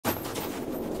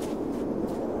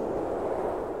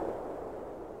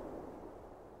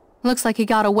Looks like he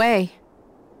got away.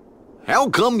 How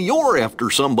come you're after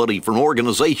somebody from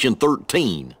Organization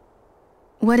 13?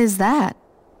 What is that?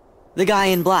 The guy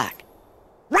in black.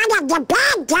 One of the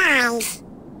bad guys!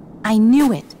 I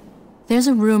knew it. There's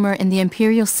a rumor in the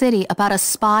Imperial City about a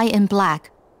spy in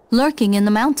black, lurking in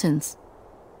the mountains.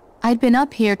 I'd been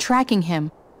up here tracking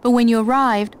him, but when you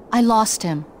arrived, I lost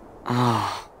him.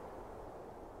 Oh.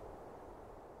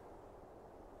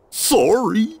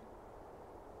 Sorry.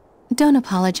 Don't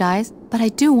apologize, but I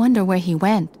do wonder where he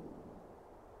went.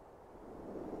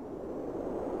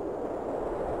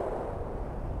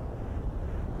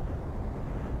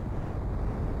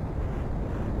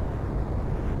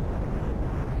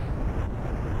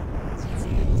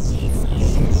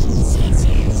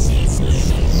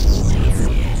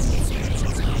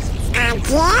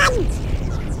 Again?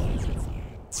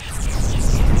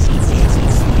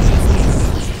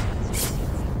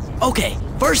 Okay,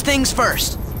 first things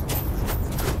first.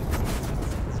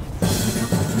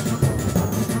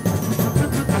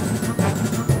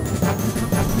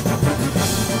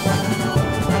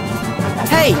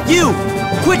 Hey, you!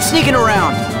 Quit sneaking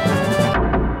around!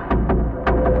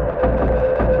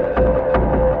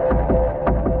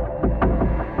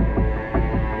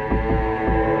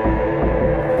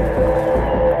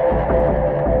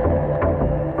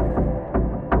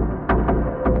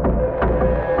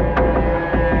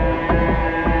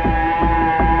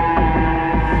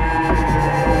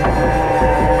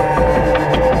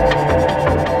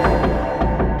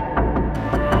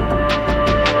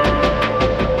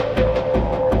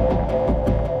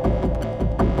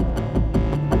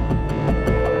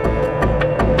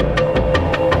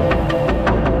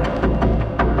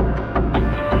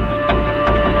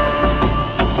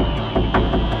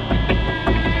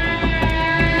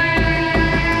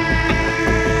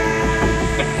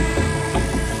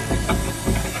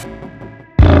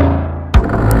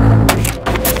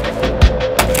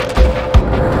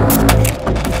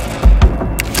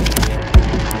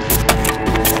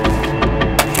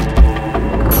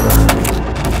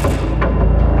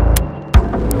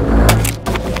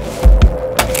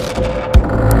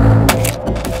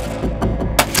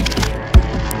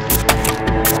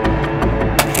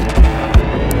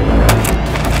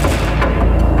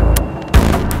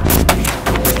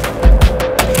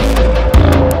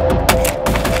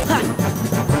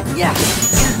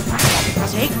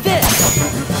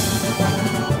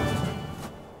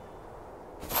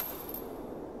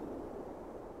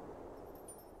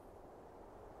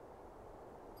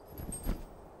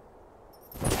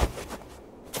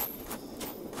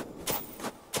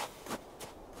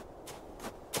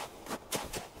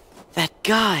 That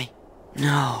guy.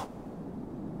 No.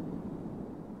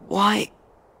 Why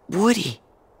would he?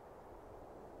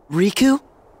 Riku?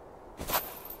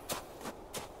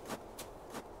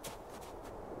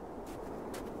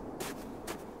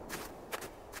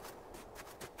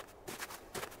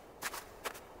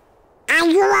 Are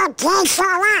you okay,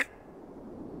 Sora?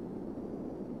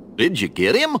 Did you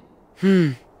get him?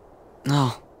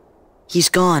 No. He's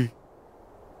gone.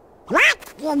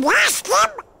 What? You lost him?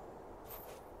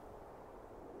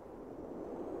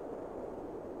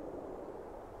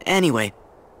 Anyway,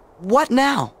 what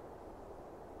now?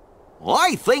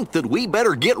 I think that we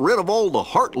better get rid of all the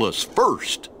Heartless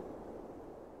first.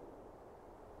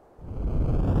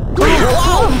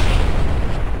 Whoa!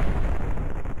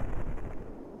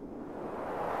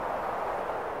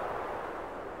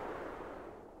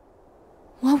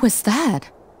 What was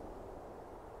that?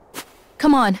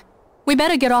 Come on, we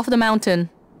better get off the mountain.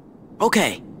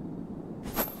 Okay.